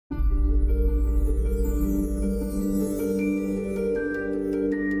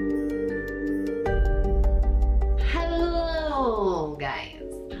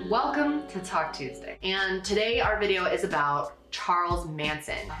to Talk Tuesday. And today our video is about Charles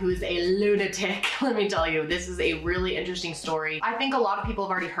Manson, who is a lunatic. Let me tell you, this is a really interesting story. I think a lot of people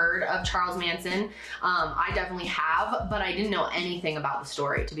have already heard of Charles Manson. I definitely have, but I didn't know anything about the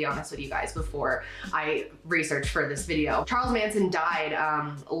story, to be honest with you guys, before I researched for this video. Charles Manson died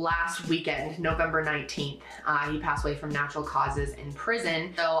last weekend, November 19th. He passed away from natural causes in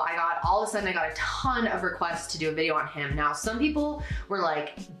prison. So all of a sudden I got a ton of requests to do a video on him. Now, some people were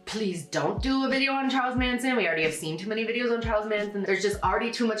like, please don't do a video on Charles Manson. We already have seen too many videos on Charles Manson. There's just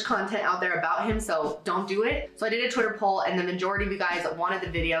already too much content out there about him, so don't do it. So I did a Twitter poll and the majority of you guys wanted the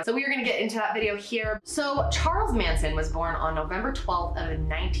video. So we are gonna get into that video here. So Charles Manson was born on November 12th of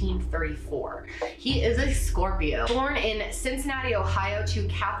 1934. He is a Scorpio. Born in Cincinnati, Ohio to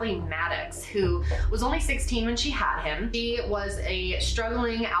Kathleen Maddox, who was only 16 when she had him. She was a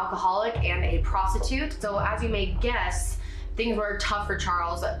struggling alcoholic and a prostitute. So as you may guess, things were tough for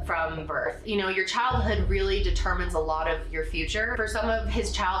Charles from birth. You know, your childhood really determines a lot of your future. For some of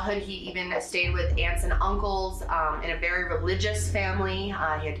his childhood, he even stayed with aunts and uncles in a very religious family. He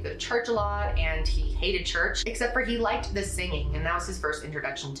had to go to church a lot and he hated church, except for he liked the singing, and that was his first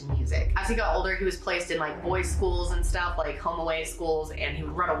introduction to music. As he got older, he was placed in like boys' schools and stuff, like home away schools, and he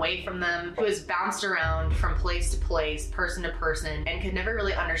would run away from them. He was bounced around from place to place, person to person, and could never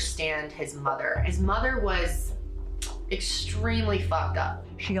really understand his mother. His mother was extremely fucked up.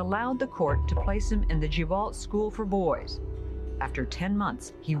 She allowed the court to place him in the Givalt School for Boys. After 10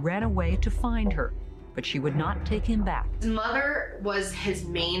 months, he ran away to find her, but she would not take him back. His mother was his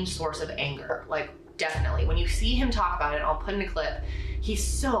main source of anger, like definitely. When you see him talk about it, I'll put in a clip, he's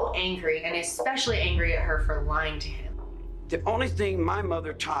so angry, and especially angry at her for lying to him. The only thing my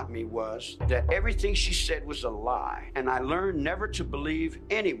mother taught me was that everything she said was a lie, and I learned never to believe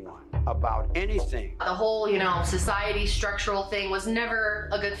anyone about anything. The whole, society structural thing was never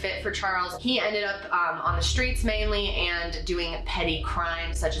a good fit for Charles. He ended up on the streets mainly and doing petty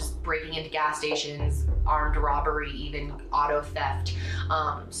crimes such as breaking into gas stations, armed robbery, even auto theft.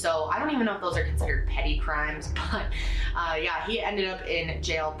 So I don't even know if those are considered petty crimes, but yeah, he ended up in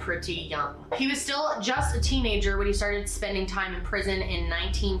jail pretty young. He was still just a teenager when he started spending time in prison in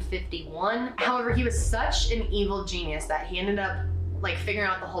 1951. However, he was such an evil genius that he ended up figuring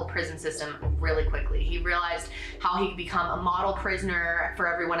out the whole prison system really quickly. He realized how he could become a model prisoner for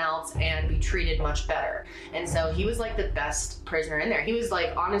everyone else and be treated much better. And so he was like the best prisoner in there. He was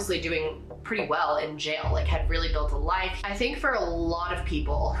honestly doing pretty well in jail, had really built a life. I think for a lot of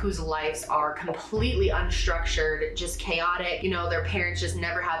people whose lives are completely unstructured, just chaotic, their parents just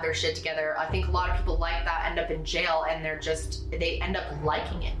never had their shit together. I think a lot of people like that end up in jail and they end up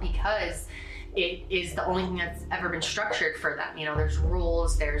liking it because it is the only thing that's ever been structured for them. There's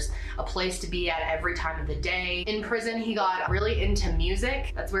rules, there's a place to be at every time of the day. In prison, he got really into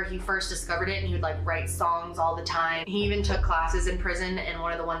music. That's where he first discovered it, and he would write songs all the time. He even took classes in prison, and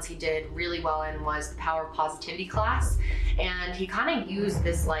one of the ones he did really well in was the Power of Positivity class. And he kind of used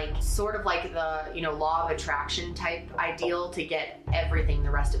this sort of the, law of attraction type ideal to get everything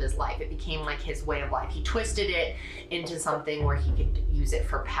the rest of his life. It became his way of life. He twisted it into something where he could use it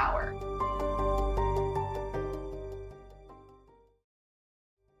for power.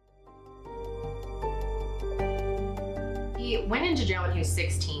 He went into jail when he was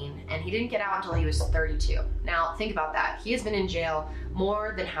 16 and he didn't get out until he was 32. Now think about that. He has been in jail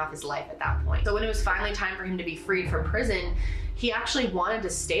more than half his life at that point. So when it was finally time for him to be freed from prison, he actually wanted to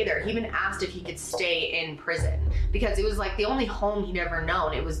stay there. He even asked if he could stay in prison because it was the only home he'd ever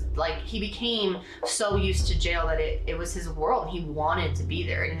known. It was he became so used to jail that it was his world. He wanted to be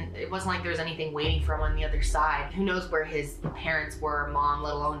there, and it wasn't like there was anything waiting for him on the other side. Who knows where his parents were, mom,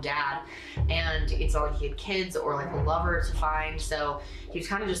 let alone dad. And it's not like he had kids or a lover to find. So he was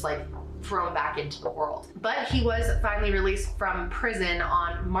kind of just thrown back into the world. But he was finally released from prison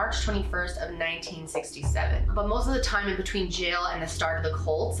on March 21st of 1967. But most of the time in between jail and the start of the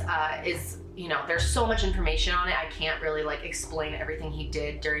cult is there's so much information on it. I can't really explain everything he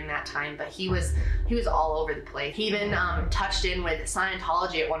did during that time, but he was all over the place. He even touched in with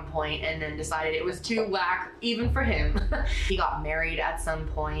Scientology at one point and then decided it was too whack even for him. He got married at some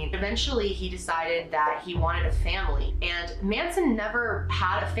point. Eventually he decided that he wanted a family, and Manson never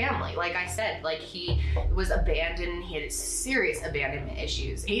had a family. Like I said, he was abandoned. He had serious abandonment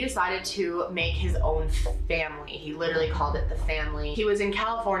issues. He decided to make his own family. He literally called it the family. He was in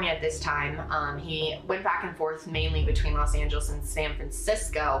California at this time. He went back and forth mainly between Los Angeles and San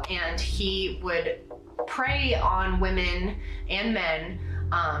Francisco, and he would prey on women and men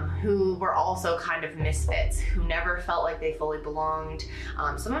who were also kind of misfits, who never felt like they fully belonged.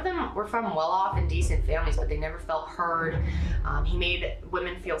 Some of them were from well-off and decent families, but they never felt heard. He made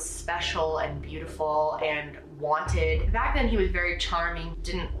women feel special and beautiful and wanted. Back then he was very charming,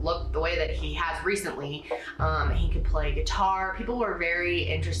 didn't look the way that he has recently. He could play guitar. People were very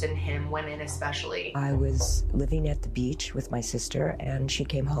interested in him, women especially. I was living at the beach with my sister, and she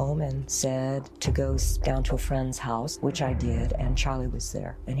came home and said to go down to a friend's house, which I did, and Charlie was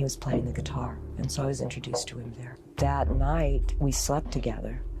there, and he was playing the guitar, and so I was introduced to him there. That night, we slept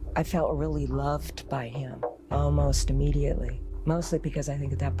together. I felt really loved by him almost immediately, mostly because I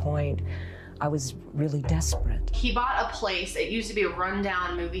think at that point, I was really desperate. He bought a place. It used to be a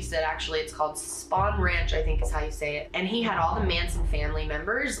rundown movie set, actually. It's called Spawn Ranch, I think is how you say it. And he had all the Manson family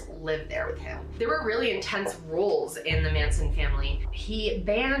members live there with him. There were really intense rules in the Manson family. He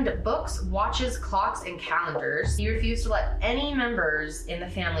banned books, watches, clocks, and calendars. He refused to let any members in the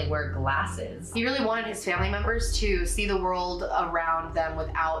family wear glasses. He really wanted his family members to see the world around them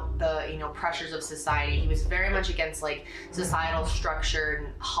without the, pressures of society. He was very much against like societal structure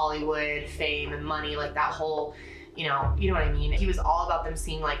and Hollywood, fame, and money, like that whole, you know what I mean? He was all about them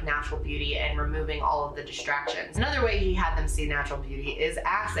seeing like natural beauty and removing all of the distractions. Another way he had them see natural beauty is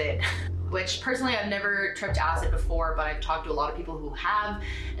acid, which personally I've never tripped acid before, but I've talked to a lot of people who have,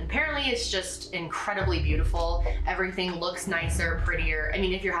 and apparently it's just incredibly beautiful. Everything looks nicer, prettier. I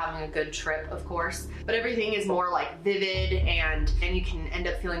mean, if you're having a good trip, of course, but everything is more like vivid, and you can end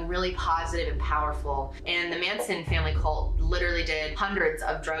up feeling really positive and powerful. And the Manson family cult literally did hundreds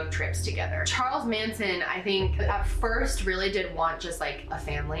of drug trips together. Charles Manson, I think at first really did want just like a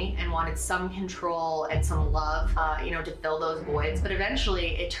family and wanted some control and some love, to fill those voids, but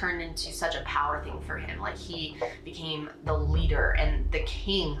eventually it turned into such a power thing for him. Like he became the leader and the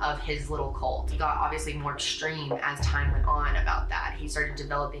king of his little cult. He got obviously more extreme as time went on about that. He started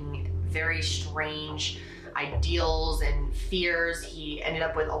developing very strange ideals and fears. He ended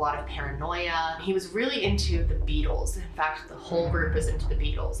up with a lot of paranoia. He was really into the Beatles. In fact, the whole group was into the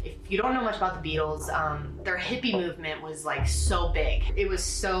Beatles. If you don't know much about the Beatles, their hippie movement was like so big. It was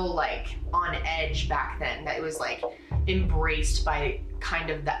so like on edge back then that it was like embraced by kind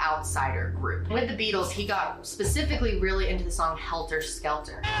of the outsider group. With the Beatles, he got specifically really into the song Helter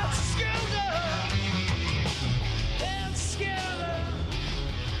Skelter.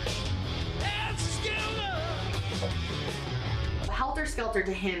 Helter Skelter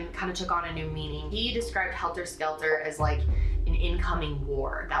to him kind of took on a new meaning. He described Helter Skelter as like an incoming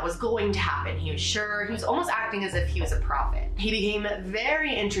war that was going to happen. He was sure, he was almost acting as if he was a prophet. He became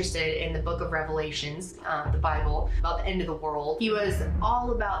very interested in the book of Revelations, the Bible, about the end of the world. He was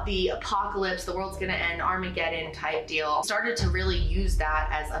all about the apocalypse, the world's gonna end, Armageddon type deal. Started to really use that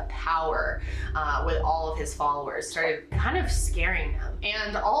as a power with all of his followers. Started kind of scaring them.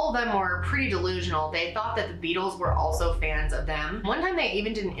 And all of them were pretty delusional. They thought that the Beatles were also fans of them. One time they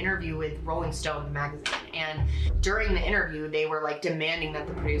even did an interview with Rolling Stone magazine, and during the interview they were like demanding that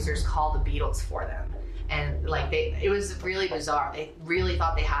the producers call the Beatles for them. And like it was really bizarre. They really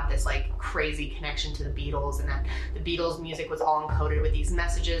thought they had this like crazy connection to the Beatles, and that the Beatles music was all encoded with these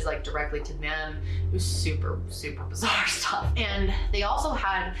messages like directly to them. It was super, super bizarre stuff. And they also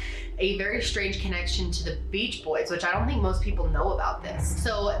had a very strange connection to the Beach Boys, which I don't think most people know about this.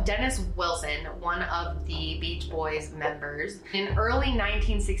 So Dennis Wilson, one of the Beach Boys members, in early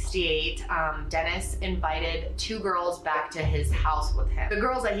 1968, Dennis invited two girls back to his house with him. The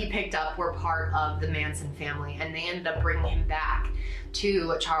girls that he picked up were part of the Manson family, and they ended up bringing him back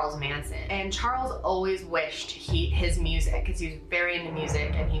to Charles Manson. And Charles always wished his music, because he was very into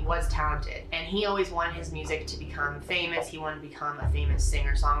music and he was talented, and he always wanted his music to become famous. He wanted to become a famous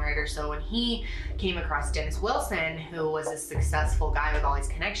singer-songwriter. So when he came across Dennis Wilson, who was a successful guy with all these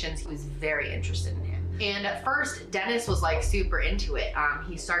connections, he was very interested in him. And at first, Dennis was like super into it.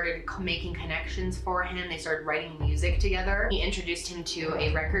 He started making connections for him. They started writing music together. He introduced him to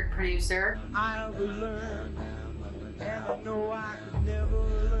a record producer. I will learn, and I know I could never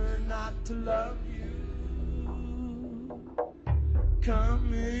learn not to love you.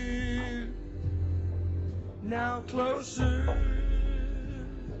 Come in, now closer.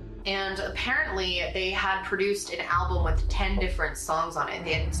 And apparently they had produced an album with 10 different songs on it.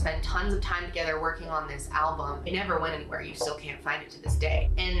 They had spent tons of time together working on this album. It never went anywhere. You still can't find it to this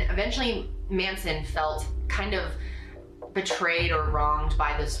day. And eventually Manson felt kind of betrayed or wronged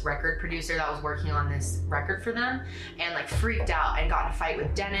by this record producer that was working on this record for them, and like freaked out and got in a fight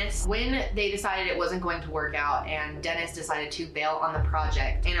with Dennis. When they decided it wasn't going to work out, and Dennis decided to bail on the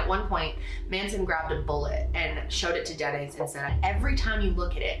project, and at one point Manson grabbed a bullet and showed it to Dennis and said, every time you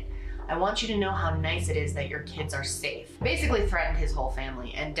look at it, I want you to know how nice it is that your kids are safe. Basically threatened his whole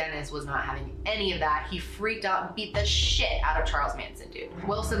family, and Dennis was not having any of that. He freaked out and beat the shit out of Charles Manson, dude.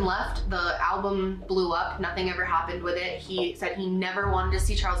 Wilson left, the album blew up, nothing ever happened with it. He said he never wanted to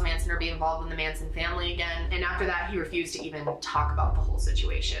see Charles Manson or be involved in the Manson family again, and after that he refused to even talk about the whole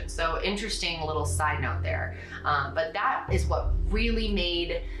situation. So interesting little side note there. But that is what really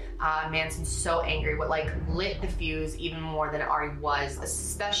made Manson so angry, what like lit the fuse even more than it already was,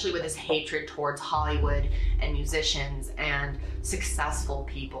 especially with his hatred towards Hollywood and musicians and successful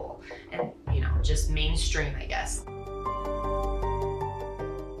people and, you know, just mainstream, I guess.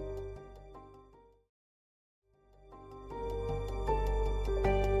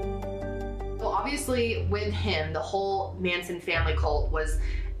 So obviously with him, the whole Manson family cult was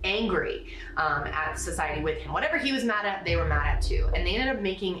angry at society with him. Whatever he was mad at, they were mad at too. And they ended up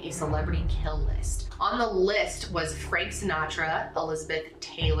making a celebrity kill list. On the list was Frank Sinatra, Elizabeth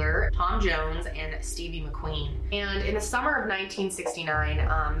Taylor, Tom Jones, and Stevie McQueen. And in the summer of 1969,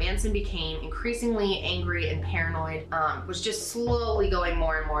 Manson became increasingly angry and paranoid, was just slowly going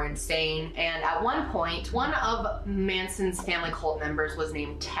more and more insane. And at one point, one of Manson's family cult members was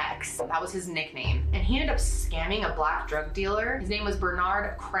named Tex. That was his nickname. And he ended up scamming a black drug dealer. His name was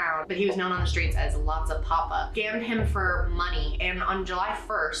Bernard Crown, but he was known on the streets as Lots of Papa. Scammed him for money, and on July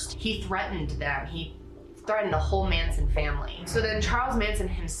 1st, he threatened them. He threatened the whole Manson family. So then Charles Manson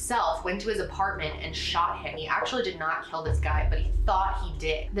himself went to his apartment and shot him. He actually did not kill this guy, but he thought he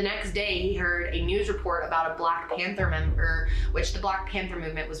did. The next day, he heard a news report about a Black Panther member, which the Black Panther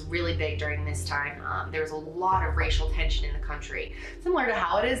movement was really big during this time. There was a lot of racial tension in the country, similar to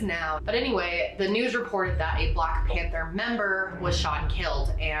how it is now. But anyway, the news reported that a Black Panther member was shot and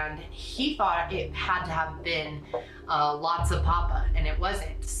killed, and he thought it had to have been Lots of Papa, and it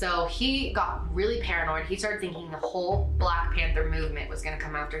wasn't. So he got really paranoid. He started thinking the whole Black Panther movement was gonna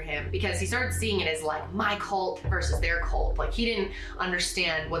come after him, because he started seeing it as like my cult versus their cult. Like he didn't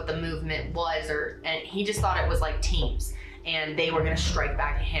understand what the movement was, and he just thought it was like teams, and they were gonna strike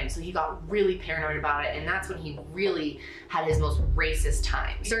back at him. So he got really paranoid about it, and that's when he really had his most racist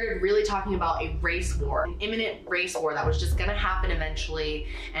time. He started really talking about a race war, an imminent race war that was just gonna happen eventually,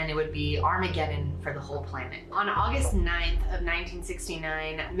 and it would be Armageddon for the whole planet. On August 9th of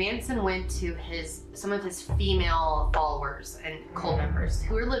 1969, Manson went to some of his female followers and cult members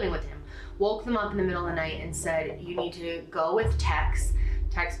who were living with him, woke them up in the middle of the night and said, you need to go with Tex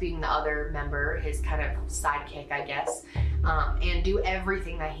being the other member, his kind of sidekick, I guess, and do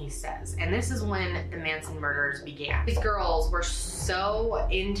everything that he says. And this is when the Manson murders began. These girls were so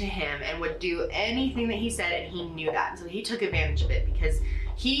into him and would do anything that he said, and he knew that. So he took advantage of it because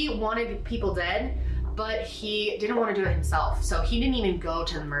he wanted people dead, but he didn't want to do it himself. So he didn't even go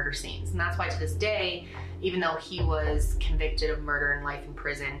to the murder scenes. And that's why to this day, even though he was convicted of murder and life in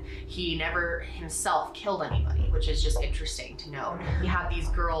prison, he never himself killed anybody, which is just interesting to know. He had these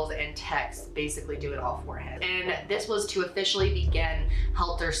girls and Tex basically do it all for him. And this was to officially begin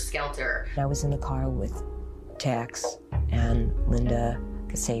Helter Skelter. I was in the car with Tex and Linda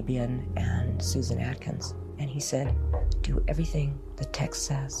Kasabian and Susan Atkins, and he said, do everything the Tex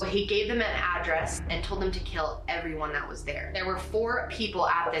says. So he gave them an address and told them to kill everyone that was there. There were 4 people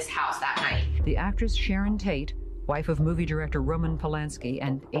at this house that night. The actress Sharon Tate, wife of movie director Roman Polanski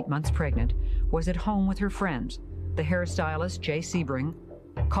and 8 months pregnant, was at home with her friends, the hairstylist Jay Sebring,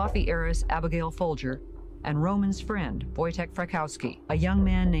 coffee heiress Abigail Folger, and Roman's friend, Wojtek Frykowski. A young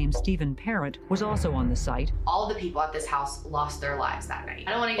man named Stephen Parent was also on the site. All the people at this house lost their lives that night. I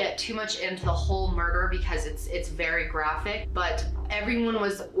don't want to get too much into the whole murder because it's very graphic, but everyone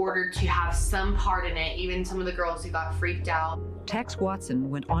was ordered to have some part in it, even some of the girls who got freaked out. Tex Watson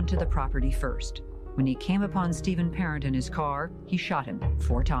went onto the property first. When he came upon Stephen Parent in his car, he shot him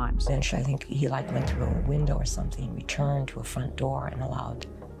 4 times. Eventually, I think he went through a window or something, returned to a front door and allowed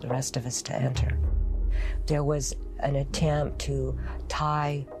the rest of us to enter. There was an attempt to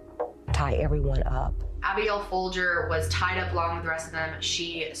tie everyone up. Abigail Folger was tied up along with the rest of them.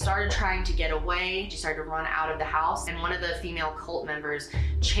 She started trying to get away. She started to run out of the house, and one of the female cult members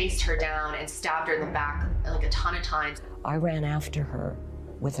chased her down and stabbed her in the back like a ton of times. I ran after her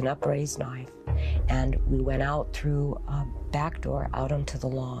with an upraised knife, and we went out through a back door out onto the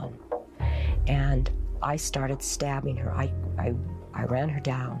lawn, and I started stabbing her. I ran her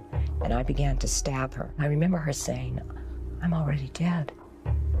down, and I began to stab her. I remember her saying, I'm already dead.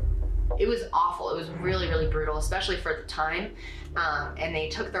 It was awful. It was really, really brutal, especially for the time. And they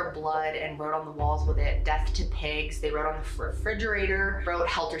took their blood and wrote on the walls with it, "Death to pigs." They wrote on the refrigerator, wrote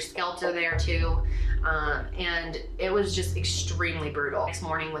 "Helter Skelter" there too. And it was just extremely brutal. Next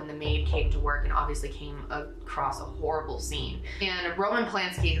morning when the maid came to work and obviously came across a horrible scene. And Roman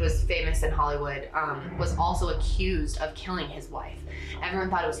Polanski, who is famous in Hollywood, was also accused of killing his wife. Everyone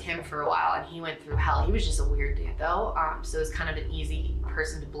thought it was him for a while, and he went through hell. He was just a weird dude though, so it was kind of an easy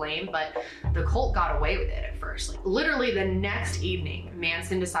person to blame, but the cult got away with it at first. Like, literally the next evening,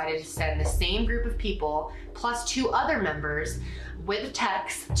 Manson decided to send the same group of people plus 2 other members with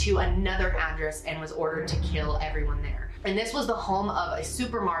text to another address and was ordered to kill everyone there. And this was the home of a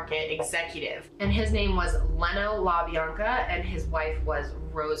supermarket executive, and his name was Leno LaBianca, and his wife was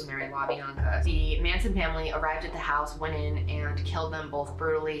Rosemary LaBianca. The Manson family arrived at the house, went in, and killed them both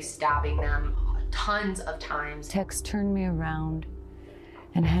brutally, stabbing them tons of times. Tex turned me around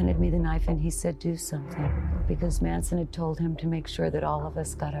and handed me the knife, and he said, "Do something," because Manson had told him to make sure that all of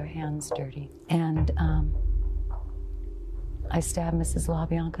us got our hands dirty. And I stabbed Mrs.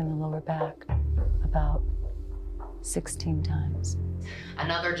 LaBianca in the lower back about 16 times.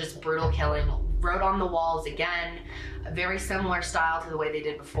 Another just brutal killing. Wrote on the walls again, a very similar style to the way they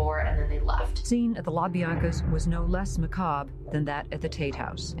did before, and then they left. Scene at the LaBiancas was no less macabre than that at the Tate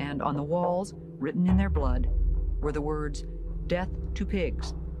House, and on the walls, written in their blood, were the words "Death to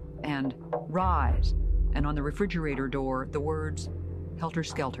pigs" and "Rise," and on the refrigerator door, the words "Helter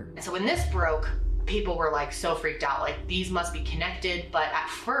Skelter." So when this broke, people were like so freaked out, like these must be connected. But at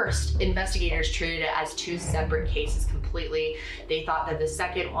first, investigators treated it as 2 separate cases completely. They thought that the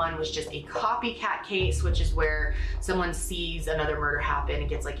second one was just a copycat case, which is where someone sees another murder happen and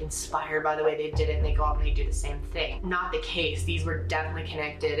gets like inspired by the way they did it, and they go out and they do the same thing. Not the case. These were definitely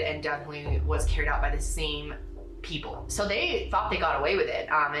connected and definitely was carried out by the same people. So they thought they got away with it,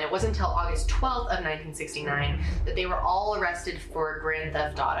 and it wasn't until August 12th of 1969 that they were all arrested for grand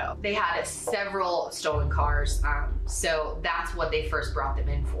theft auto. They had several stolen cars, so that's what they first brought them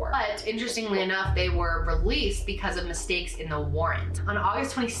in for. But interestingly enough, they were released because of mistakes in the warrant. On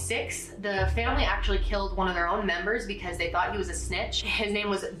August 26th, the family actually killed one of their own members because they thought he was a snitch. His name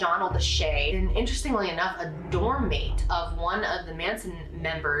was Donald Shea, and interestingly enough, a dorm mate of one of the Manson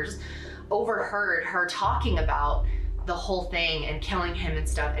members overheard her talking about the whole thing and killing him and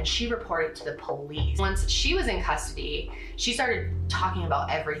stuff, and she reported to the police. Once she was in custody, she started talking about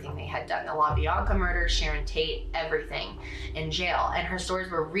everything they had done, the LaBianca murder, Sharon Tate, everything in jail, and her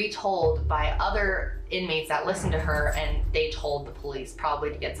stories were retold by other inmates that listened to her, and they told the police,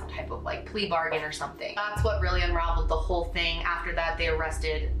 probably to get some type of like plea bargain or something. That's what really unraveled the whole thing. After that, they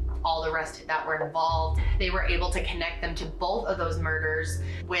arrested all the rest that were involved. They were able to connect them to both of those murders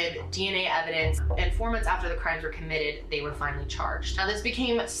with DNA evidence, and 4 months after the crimes were committed, they were finally charged. Now, this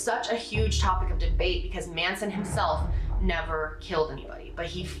became such a huge topic of debate because Manson himself never killed anybody, but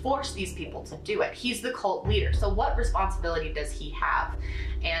he forced these people to do it. He's the cult leader, so what responsibility does he have?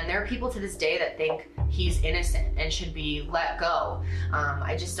 And there are people to this day that think he's innocent and should be let go.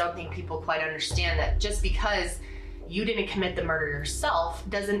 I just don't think people quite understand that just because you didn't commit the murder yourself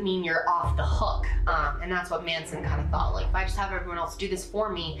doesn't mean you're off the hook. And that's what Manson kind of thought. Like, if I just have everyone else do this for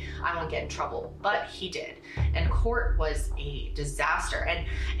me, I won't get in trouble. But he did. And court was a disaster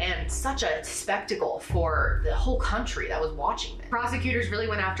and such a spectacle for the whole country that was watching this. Prosecutors really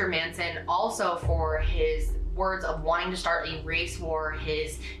went after Manson also for his words of wanting to start a race war,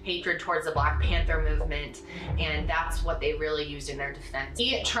 his hatred towards the Black Panther movement, and that's what they really used in their defense.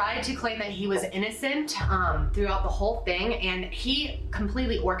 He tried to claim that he was innocent throughout the whole thing, and he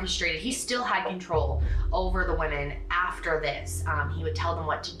completely orchestrated. He still had control over the women after this. He would tell them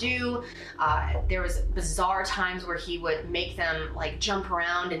what to do. There was bizarre times where he would make them like jump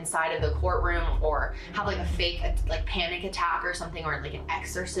around inside of the courtroom or have like a fake like panic attack or something, or like an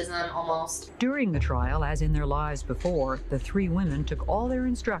exorcism almost. During the trial, as in their lives before, the 3 women took all their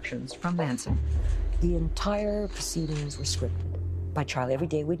instructions from Manson. The entire proceedings were scripted by Charlie. Every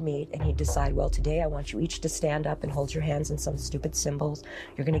day we'd meet and he'd decide, well, today I want you each to stand up and hold your hands in some stupid symbols.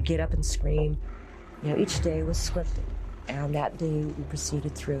 You're going to get up and scream. You know, each day was scripted. And that day we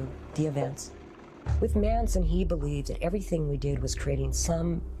proceeded through the events. With Manson, he believed that everything we did was creating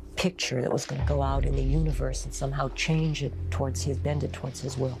some picture that was going to go out in the universe and somehow change it towards his, bend it towards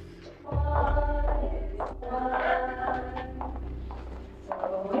his will.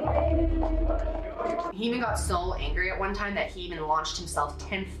 He even got so angry at one time that he even launched himself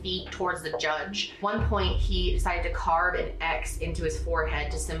 10 feet towards the judge. At one point, he decided to carve an X into his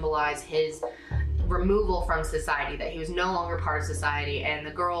forehead to symbolize his removal from society, that he was no longer part of society. And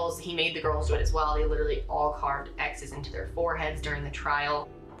the girls, he made the girls do it as well. They literally all carved X's into their foreheads during the trial.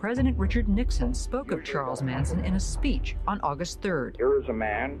 President Richard Nixon spoke of Charles Manson in a speech on August 3rd. Here is a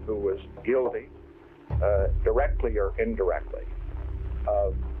man who was guilty, directly or indirectly,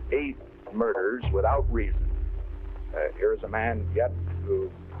 of 8 murders without reason. Here is a man yet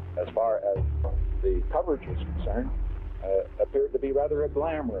who, as far as the coverage was concerned, appeared to be rather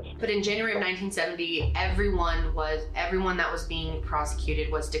glamorous. But in January of 1970, everyone that was being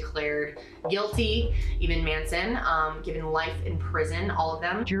prosecuted was declared guilty, even Manson, given life in prison, all of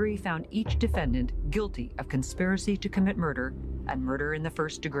them. Jury found each defendant guilty of conspiracy to commit murder and murder in the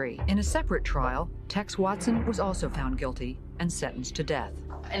first degree. In a separate trial, Tex Watson was also found guilty and sentenced to death.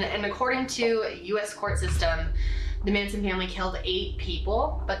 And according to U.S. court system, the Manson family killed 8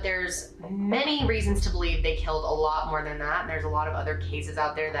 people, but there's many reasons to believe they killed a lot more than that. There's a lot of other cases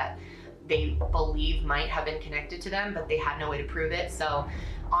out there that they believe might have been connected to them, but they had no way to prove it. So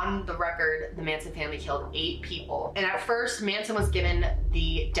on the record, the Manson family killed 8 people. And at first, Manson was given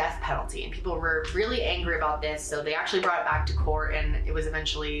the death penalty, and people were really angry about this, so they actually brought it back to court, and it was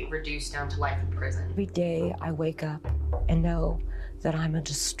eventually reduced down to life in prison. Every day I wake up and know that I'm a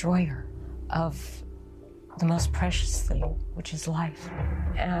destroyer of the most precious thing, which is life.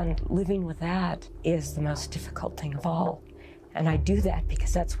 And living with that is the most difficult thing of all. And I do that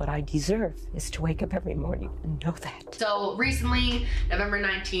because that's what I deserve, is to wake up every morning and know that. So recently, November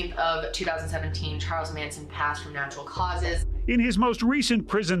 19th of 2017, Charles Manson passed from natural causes. In his most recent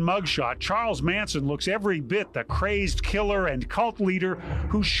prison mugshot, Charles Manson looks every bit the crazed killer and cult leader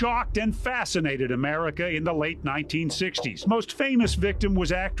who shocked and fascinated America in the late 1960s. Most famous victim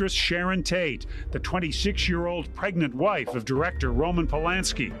was actress Sharon Tate, the 26-year-old pregnant wife of director Roman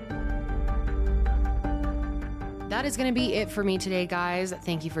Polanski. That is going to be it for me today, guys.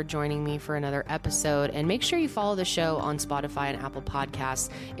 Thank you for joining me for another episode, and make sure you follow the show on Spotify and Apple Podcasts.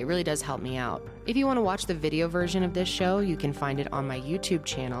 It really does help me out. If you want to watch the video version of this show, you can find it on my YouTube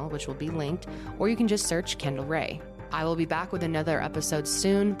channel, which will be linked, or you can just search Kendall Ray. I will be back with another episode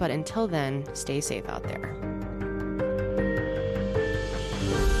soon, but until then, stay safe out there.